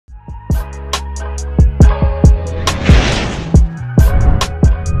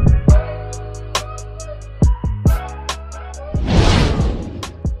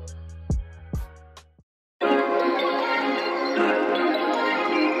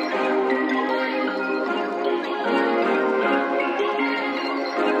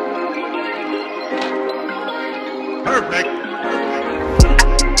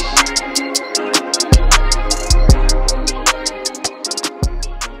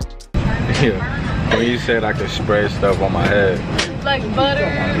Yeah. When you said I could spread stuff on my head. Like butter.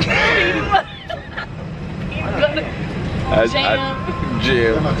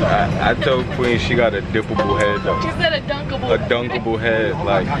 Jam. I told Queen she got a dippable head though. She said a dunkable. A dunkable head.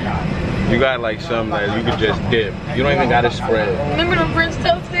 Like, you got like something that you could just dip. You don't even gotta spread. Remember them French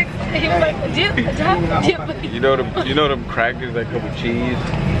toast sticks? He was like, dip. You know them crackers that come with cheese,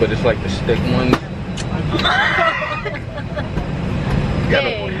 but it's like the stick ones.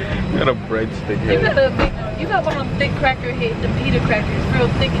 You got a breadstick head. You got one of them thick cracker head, the pita crackers, real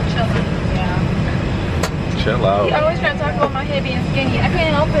thick and chunky. Yeah. Chill out. You always trying to talk about my head being skinny. I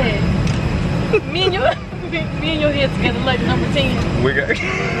can't help it. me and your head together like number 10. We got.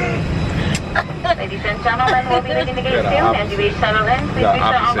 Ladies and gentlemen, we'll be leaving the gate soon. As you reach shuttle in, please make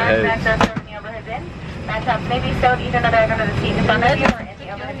sure all lines access serving the overhead bin. Laptops may be stowed either in the bag under the seat in front of you or in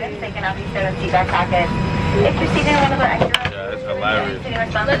the overhead bin. They cannot be stowed in seat back pocket. If you're seated in one of the extra rows, that's hilarious.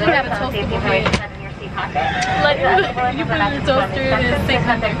 Let you have a toastable head. Like, you put in the toaster and it's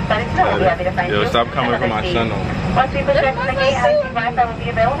 600. Yo, stop coming for my son though. Once we push back to the gate, Wi-Fi will be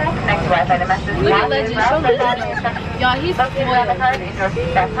available. Connect to Wi-Fi to message. Look at Legend. Show Legend. Y'all, he's spoiled.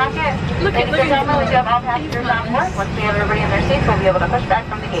 Look at gentlemen, we do have all passengers on board. Once we have everybody in their seats, we'll be able to push back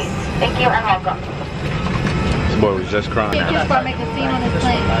from the gate. Thank you and welcome. This boy was just crying. Can't just start making a scene on this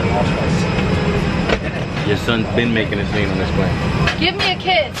plane. Your son's been making a scene on this plane. Give me a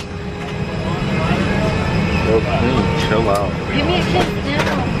kiss. Yo, Queen, chill out. Give me a kiss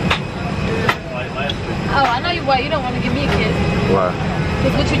now. Oh, I know why you don't want to give me a kiss. Why?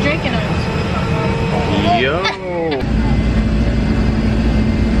 Because what you drinking on? Yo.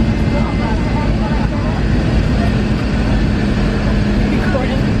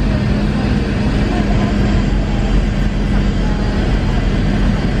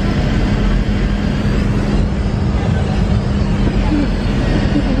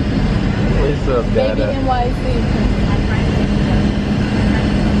 What's up, Dada? Baby NYC.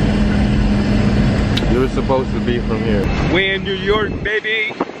 You were supposed to be from here. We in New York,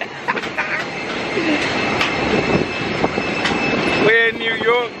 baby. We in New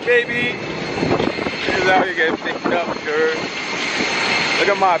York, baby. She's out here getting picked up, girl. Look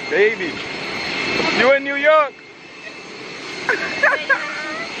at my baby. You in New York?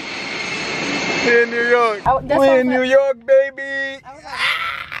 We in New York. We in New York, baby.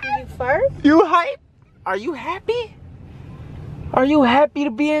 You first? You hype? Are you happy? Are you happy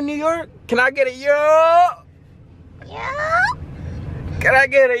to be in New York? Can I get a yo? Yeah. Can I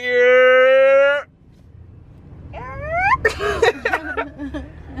get a yo?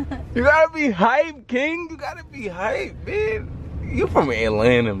 You gotta be hype, King. You gotta be hype, man. You from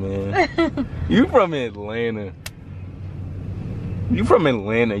Atlanta, man. You from Atlanta. You from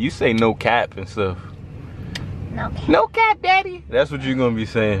Atlanta. You say no cap and stuff. No cap. No cap, daddy. That's what you're gonna be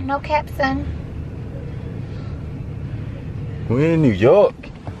saying. No cap, son. We're in New York.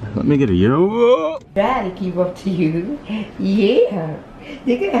 Let me get a yo. Try to keep up to you. Yeah.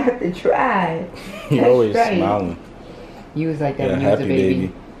 You're gonna have to try. He always smiling. You was like that Yeah, when you was a happy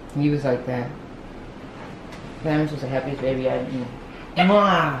baby. You was like that. Clarence was the happiest baby I knew.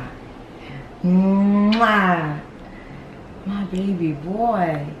 Mwah. Mwah. My baby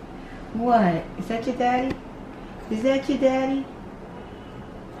boy. What? Is that your daddy? Is that your daddy?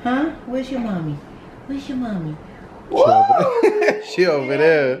 Huh? Where's your mommy? Where's your mommy? She over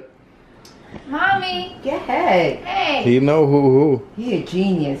there. Mommy. Go ahead. Hey. He know who. He a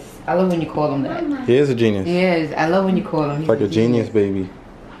genius. I love when you call him that. He is a genius. He is. I love when you call him. He's Like a genius baby.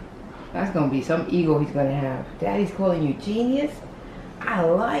 That's gonna be some ego he's gonna have. Daddy's calling you genius? I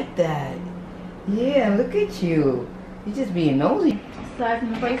like that. Yeah, look at you. You're just being nosy. Yeah,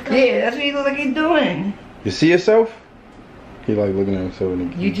 that's what he look like he's doing. You see yourself? He like looking at himself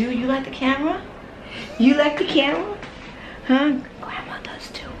in the You do? You like the camera? You like the camera? Huh? Grandma does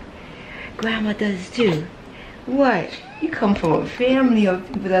too. Grandma does too. What? You come from a family of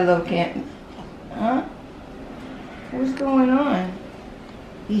people that love cameras. Huh? What's going on?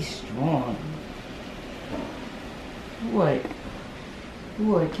 He's strong. What?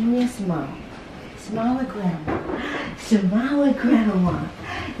 What? Give me a smile. Smile at grandma. Smile at grandma.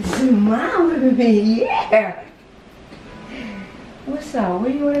 Smile at me. Yeah. What's up?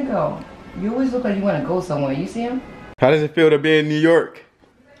 Where you want to go? You always look like you want to go somewhere. You see him? How does it feel to be in New York?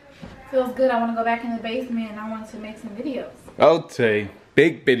 Feels good. I want to go back in the basement and I want to make some videos. Okay.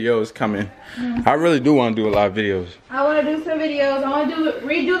 Big videos coming. I really do want to do a lot of videos. I want to do some videos. I want to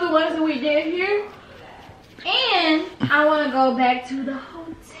redo the ones that we did here. And I want to go back to the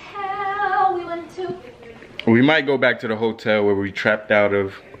hotel we went to. We might go back to the hotel where we trapped out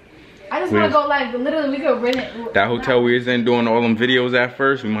of I just want to go like literally we could rent it. That hotel we was in doing all them videos at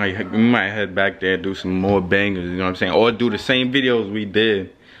first, we might head back there and do some more bangers, you know what I'm saying? Or do the same videos we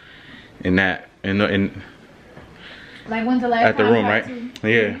did in that, in like when's the last at the time room, right?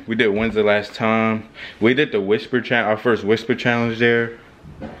 Yeah, we did when's the last time. We did the whisper challenge, our first whisper challenge there.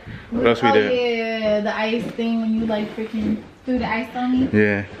 What else we did? Yeah, the ice thing when you like freaking threw the ice on me.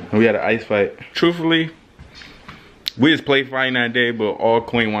 Yeah, we had an ice fight. Truthfully, we just play fighting that day, but all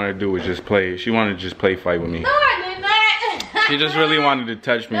Queen wanted to do was just play. She wanted to just play fight with me. No, I did not. She just really wanted to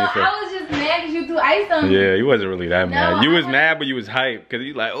touch me. No, So. I was just mad because you threw ice on me. Yeah, you wasn't really that mad. You was I mad, but you was hyped because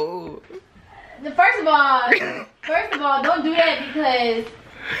you like, oh. First of all, don't do that because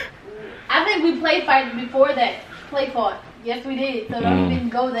I think we play fighted before that play fought. Yes, we did. So don't even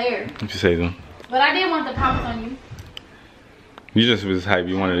go there. What you say, though? But I did want the pounce on you. You just was hyped.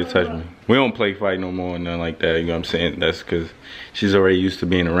 You wanted to touch me. We don't play fight no more and nothing like that. You know what I'm saying? That's because she's already used to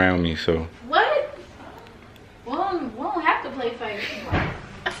being around me. So. What? We don't have to play fight anymore.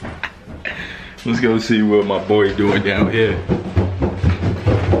 Let's go see what my boy doing down here.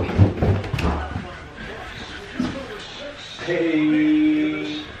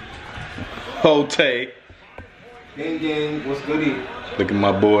 Hey. Hote. Gang gang, what's goody? Look at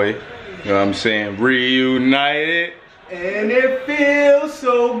my boy. You know what I'm saying? Reunited. And it feels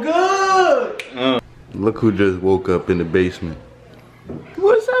so good. Look who just woke up in the basement.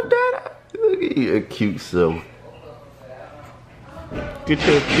 What's up, Dada? Look at your cute self. Get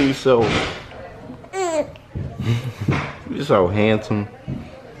your cute self. You're so handsome.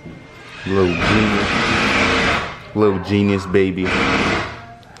 Little genius. Little genius baby.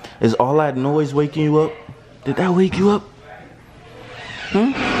 Is all that noise waking you up? Did that wake you up?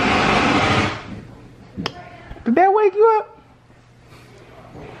 Hmm? Did that wake you up?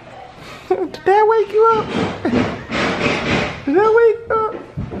 Did that wake you up? Did that wake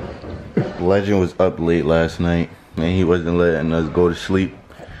you up? Legend was up late last night and he wasn't letting us go to sleep,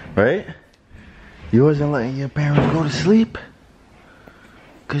 right? You wasn't letting your parents go to sleep?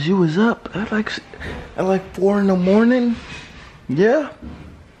 Cause you was up at like 4 in the morning? Yeah?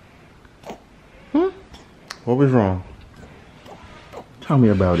 Hmm? What was wrong? Tell me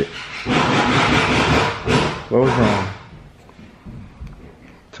about it. What was wrong?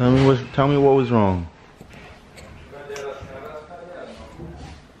 Tell me what was wrong.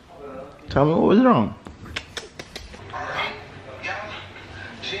 Tell me what was wrong.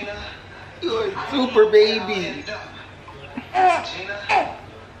 You're a super baby.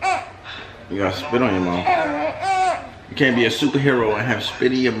 You got spit on your mouth. You can't be a superhero and have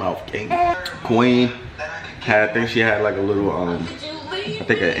spit in your mouth, gang. Queen I think she had like a little I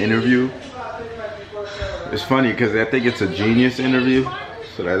think an interview. It's funny because I think it's a Genius interview,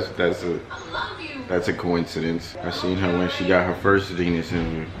 so that's a coincidence. I seen her when she got her first Genius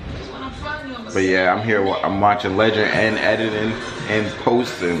interview. But yeah, I'm here. I'm watching Legend and editing and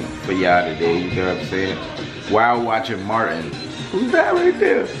posting for y'all today. You know what I'm saying? While watching Martin. Who's that right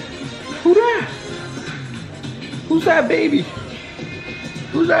there? Who that? Who's that baby?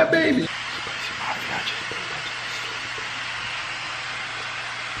 Who's that baby?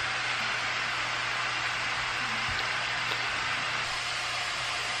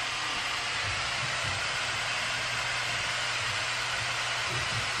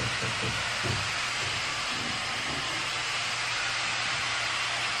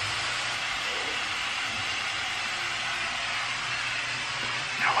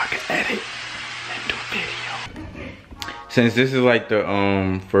 Edit and do video. Since this is like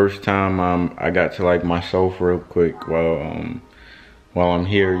the first time I got to like myself real quick while I'm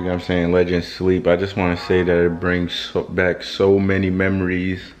here, you know what I'm saying, Legend Sleep, I just want to say that it brings back so many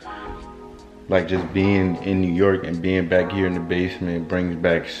memories. Like just being in New York and being back here in the basement brings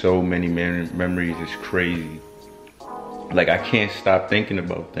back so many memories. It's crazy. Like I can't stop thinking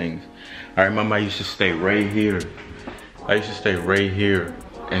about things. I remember I used to stay right here.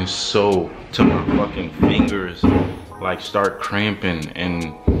 And sew till my fucking fingers like start cramping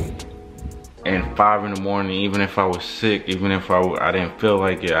and 5 in the morning, even if I was sick, even if I didn't feel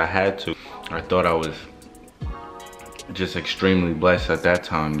like it, I had to. I thought I was just extremely blessed at that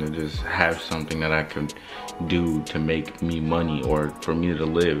time to just have something that I could do to make me money or for me to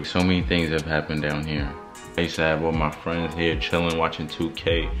live. So many things have happened down here. I used to have all my friends here chilling, watching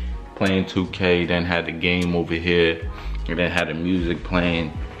 2K, playing 2K, then had the game over here, and then had the music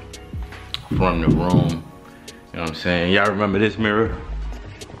playing from the room. You know what I'm saying? Y'all remember this mirror?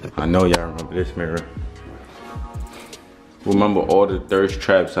 I know y'all remember this mirror. Remember all the thirst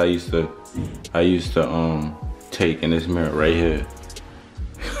traps I used to take in this mirror right here.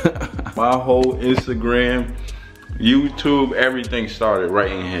 My whole Instagram, YouTube, everything started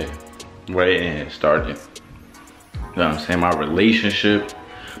right in here. right in started. You know what I'm saying? My relationship,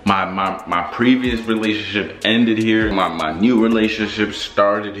 my previous relationship ended here. My new relationship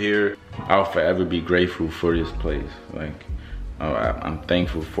started here. I'll forever be grateful for this place. Like, I'm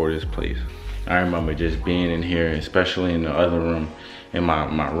thankful for this place. I remember just being in here, especially in the other room, in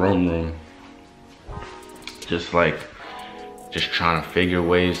my room, just trying to figure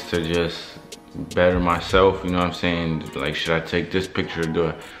ways to just better myself, you know what I'm saying? Like, should I take this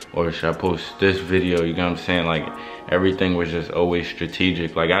picture or should I post this video, you know what I'm saying? Like, everything was just always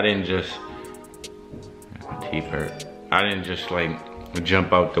strategic. Like, I didn't just, my teeth hurt. I didn't just like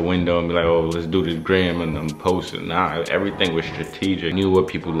jump out the window and be like, oh, let's do this gram and I'm posting. Nah, everything was strategic. I knew what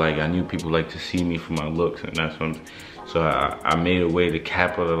people like. I knew people like to see me for my looks, and that's what so I made a way to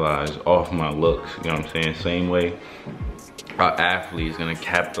capitalize off my looks, you know what I'm saying? Same way an athlete is gonna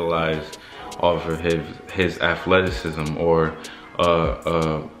capitalize off of his athleticism, or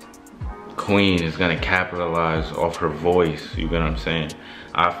queen is gonna capitalize off her voice, you get what I'm saying?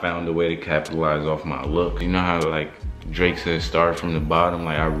 I found a way to capitalize off my look. You know how like Drake said, start from the bottom?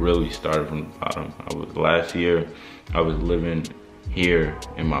 Like, I really started from the bottom. Last year, I was living here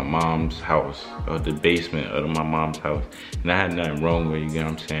in my mom's house, the basement of my mom's house. And I had nothing wrong with it, you get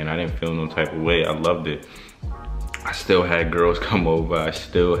what I'm saying? I didn't feel no type of way, I loved it. I still had girls come over, I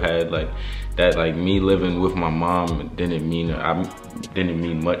still had like, that like me living with my mom didn't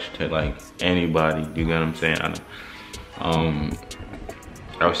mean much to like anybody, you get what I'm saying?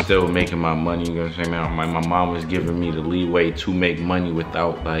 I was still making my money, you know what I'm saying? My mom was giving me the leeway to make money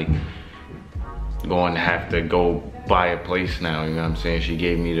without like going to have to go buy a place now, you know what I'm saying? She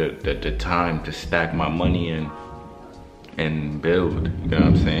gave me the time to stack my money and build, you know what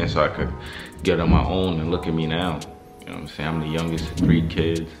I'm saying? So I could get on my own, and look at me now, you know what I'm saying? I'm the youngest of 3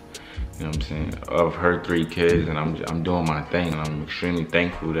 kids, you know what I'm saying? Of her 3 kids, and I'm doing my thing, and I'm extremely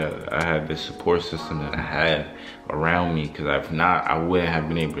thankful that I had this support system that I had around me, because if not, I wouldn't have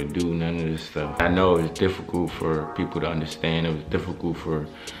been able to do none of this stuff. I know it was difficult for people to understand. It was difficult for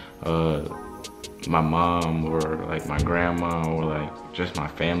my mom or like my grandma or like just my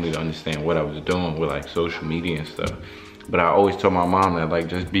family to understand what I was doing with like social media and stuff. But I always told my mom that like,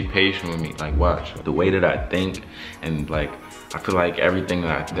 just be patient with me. Like, watch the way that I think, and like I feel like everything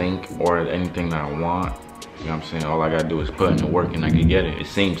that I think or anything that I want, you know what I'm saying, all I gotta do is put in the work and I can get it. It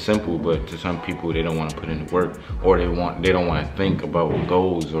seems simple, but to some people, they don't want to put in the work, or they don't want to think about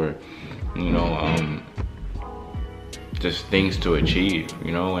goals, or you know, just things to achieve,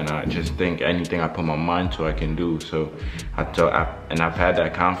 you know. And I just think anything I put my mind to, I can do. So and I've had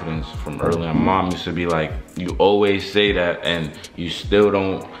that confidence from early on. My mom used to be like, you always say that and you still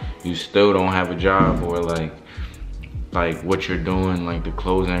don't have a job, or like what you're doing, like the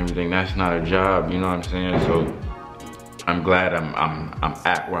clothes and everything, that's not a job, you know what I'm saying? So I'm glad I'm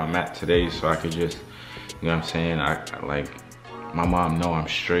at where I'm at today, so I could just, you know what I'm saying, I like, my mom know I'm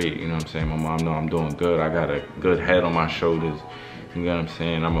straight, you know what I'm saying? My mom know I'm doing good. I got a good head on my shoulders, you know what I'm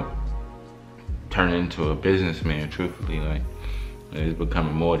saying? I'm gonna turn into a businessman, truthfully. Like, it's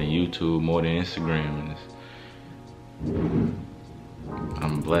becoming more than YouTube, more than Instagram, and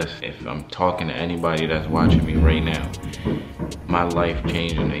I'm blessed. If I'm talking to anybody that's watching me right now, my life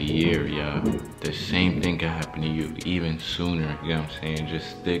changed in a year, y'all. The same thing can happen to you even sooner, you know what I'm saying?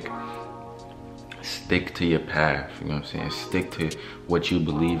 Just stick to your path, you know what I'm saying? Stick to what you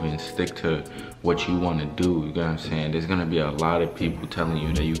believe in, stick to what you want to do, you know what I'm saying? There's gonna be a lot of people telling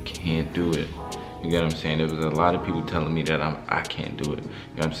you that you can't do it, you know what I'm saying? There was a lot of people telling me that I can't do it, you know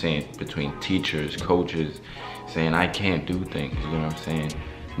what I'm saying? Between teachers, coaches, saying I can't do things, you know what I'm saying?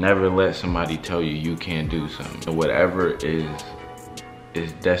 Never let somebody tell you you can't do something. Whatever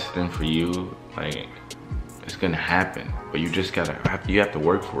is destined for you, like, it's gonna happen. But you just you have to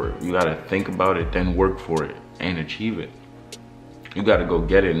work for it. You gotta think about it, then work for it and achieve it. You gotta go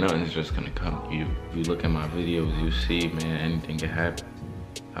get it. Nothing's just gonna come to you. If you look at my videos, you see, man, anything can happen.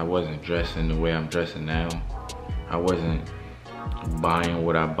 I wasn't dressing the way I'm dressing now. I wasn't buying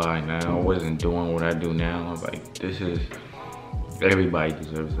what I buy now. I wasn't doing what I do now. Like, this is, everybody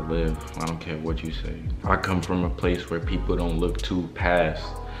deserves to live. I don't care what you say. I come from a place where people don't look too past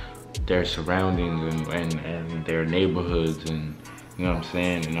their surroundings and their neighborhoods, and you know what I'm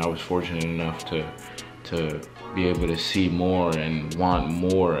saying? And I was fortunate enough to be able to see more and want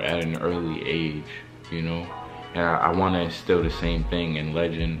more at an early age, you know? And I want to instill the same thing in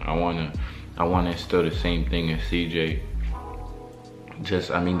Legend. I want to instill the same thing in CJ.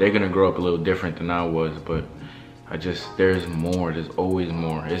 Just, I mean, they're gonna grow up a little different than I was, but there's more. There's always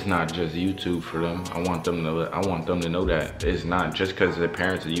more. It's not just YouTube for them. I want them to know that it's not just because their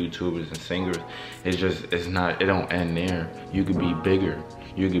parents are YouTubers and singers. It's not. It don't end there. You could be bigger.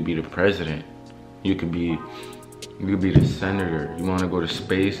 You could be the president. You could be the senator. You wanna go to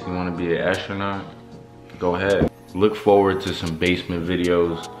space? You wanna be an astronaut? Go ahead. Look forward to some basement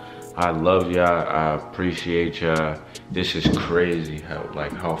videos. I love y'all. I appreciate y'all. This is crazy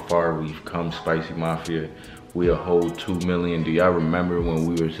how far we've come, Spicy Mafia. We a whole 2 million. Do y'all remember when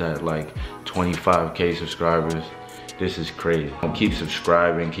we was at like 25K subscribers? This is crazy. Keep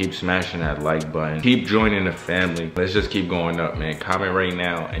subscribing, keep smashing that like button, keep joining the family. Let's just keep going up, man. Comment right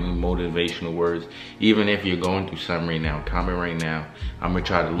now any motivational words. Even if you're going through something right now, comment right now. I'm gonna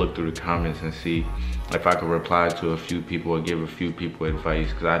try to look through the comments and see if I can reply to a few people or give a few people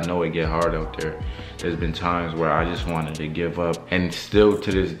advice, because I know it get hard out there. There's been times where I just wanted to give up, and still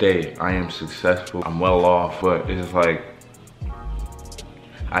to this day, I am successful. I'm well off, but it's like,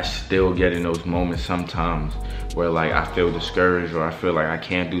 I still get in those moments sometimes where like I feel discouraged, or I feel like I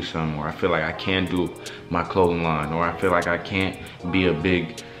can't do something, or I feel like I can't do my clothing line, or I feel like I can't be a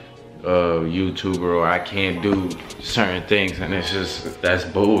big YouTuber, or I can't do certain things, and it's just, that's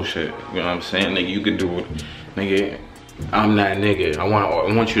bullshit. You know what I'm saying? Nigga, you can do it. Nigga, I'm that nigga. I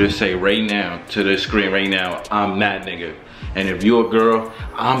want you to say right now to the screen right now, I'm that nigga. And if you're a girl,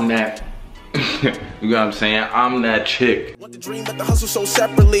 I'm that. You know what I'm saying? I'm that chick. Want the dream, but the hustle so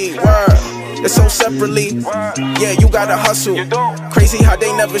separately. Word, it's so separately. Yeah, you gotta hustle. Crazy how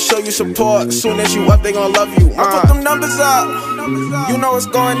they never show you support. Soon as you up, they gon' love you. I put them numbers up. You know it's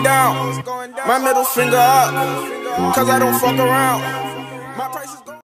going down. My middle finger up, cause I don't fuck around. My price is